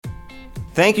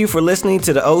Thank you for listening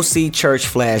to the OC Church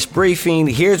Flash Briefing.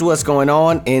 Here's what's going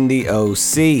on in the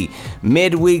OC.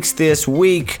 Midweeks this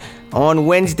week. On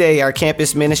Wednesday, our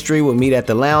campus ministry will meet at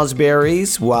the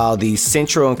Lounsburys, while the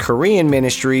Central and Korean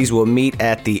ministries will meet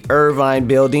at the Irvine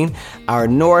building. Our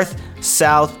North,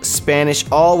 South, Spanish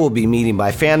all will be meeting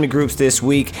by family groups this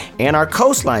week, and our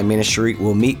Coastline ministry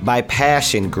will meet by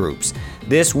passion groups.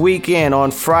 This weekend, on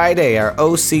Friday, our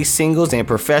OC Singles and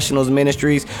Professionals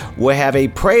ministries will have a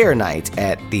prayer night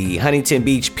at the Huntington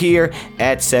Beach Pier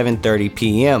at 7:30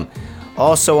 p.m.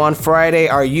 Also on Friday,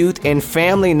 our Youth and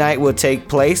Family Night will take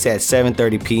place at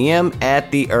 7:30 p.m.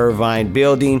 at the Irvine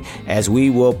building as we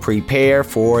will prepare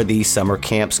for the summer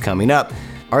camps coming up.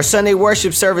 Our Sunday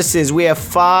worship services, we have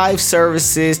 5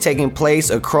 services taking place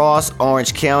across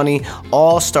Orange County,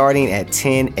 all starting at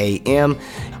 10 a.m.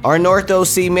 Our North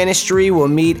OC ministry will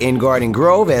meet in Garden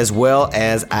Grove as well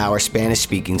as our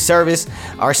Spanish-speaking service.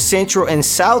 Our Central and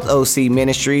South OC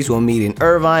ministries will meet in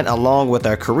Irvine along with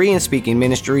our Korean-speaking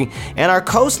ministry, and our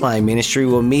Coastline ministry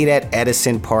will meet at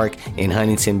Edison Park in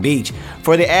Huntington Beach.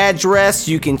 For the address,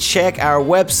 you can check our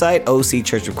website,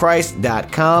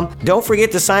 occhurchofchrist.com. Don't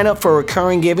forget to sign up for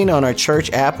recurring giving on our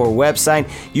church app or website.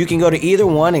 You can go to either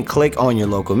one and click on your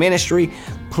local ministry.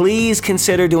 Please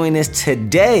consider doing this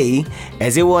today,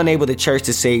 as it will enable the church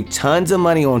to save tons of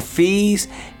money on fees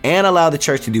and allow the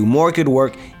church to do more good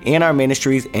work in our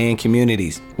ministries and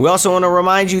communities. We also want to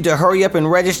remind you to hurry up and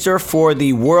register for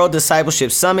the World Discipleship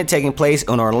Summit taking place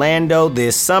in Orlando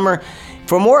this summer.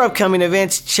 For more upcoming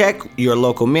events, check your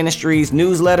local ministries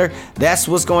newsletter. That's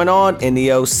what's going on in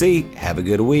the OC. Have a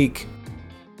good week.